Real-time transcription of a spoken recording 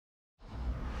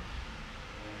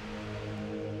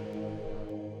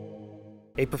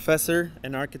A professor,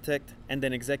 an architect, and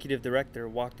an executive director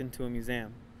walked into a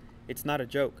museum. It's not a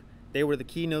joke. They were the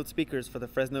keynote speakers for the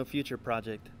Fresno Future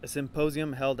Project, a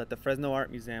symposium held at the Fresno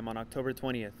Art Museum on October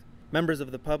 20th. Members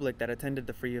of the public that attended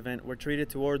the free event were treated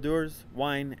to hors d'oeuvres,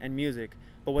 wine, and music,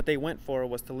 but what they went for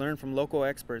was to learn from local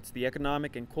experts the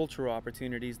economic and cultural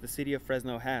opportunities the city of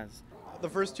Fresno has. The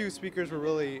first two speakers were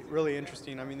really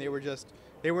interesting. I mean, they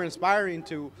were inspiring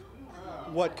to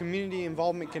what community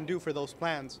involvement can do for those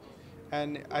plans.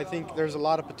 And I think there's a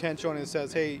lot of potential, and it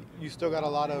says, hey, you still got a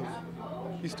lot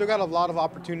of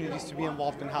opportunities to be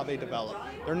involved in how they develop.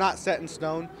 They're not set in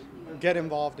stone. Get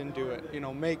involved and do it. You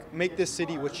know, make this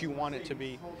city what you want it to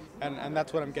be. And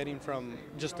that's what I'm getting from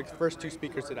just the first two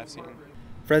speakers that I've seen.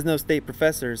 Fresno State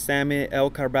professor Sameh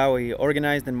Kharbawy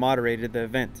organized and moderated the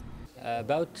event.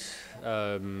 About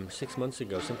 6 months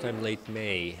ago, sometime late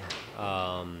May,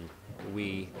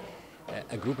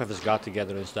 a group of us got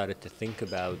together and started to think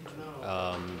about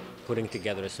putting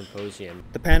together a symposium.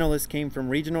 The panelists came from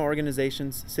regional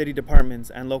organizations, city departments,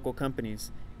 and local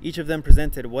companies. Each of them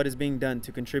presented what is being done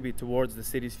to contribute towards the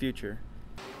city's future.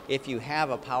 If you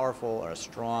have a powerful or a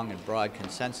strong and broad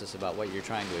consensus about what you're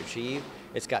trying to achieve,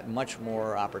 it's got much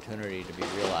more opportunity to be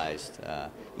realized,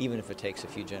 even if it takes a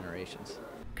few generations.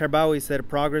 Kharbawy said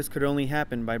progress could only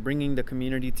happen by bringing the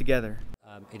community together.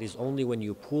 It is only when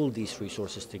you pool these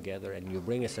resources together and you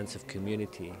bring a sense of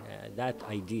community, that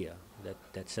idea,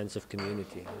 that sense of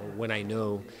community, when I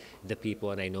know the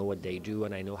people and I know what they do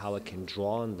and I know how I can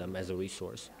draw on them as a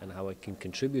resource and how I can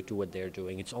contribute to what they're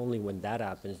doing, it's only when that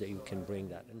happens that you can bring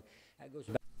that. And that goes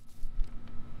back.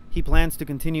 He plans to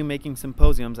continue making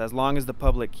symposiums as long as the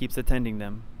public keeps attending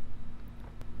them.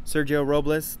 Sergio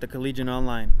Robles, The Collegian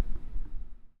Online.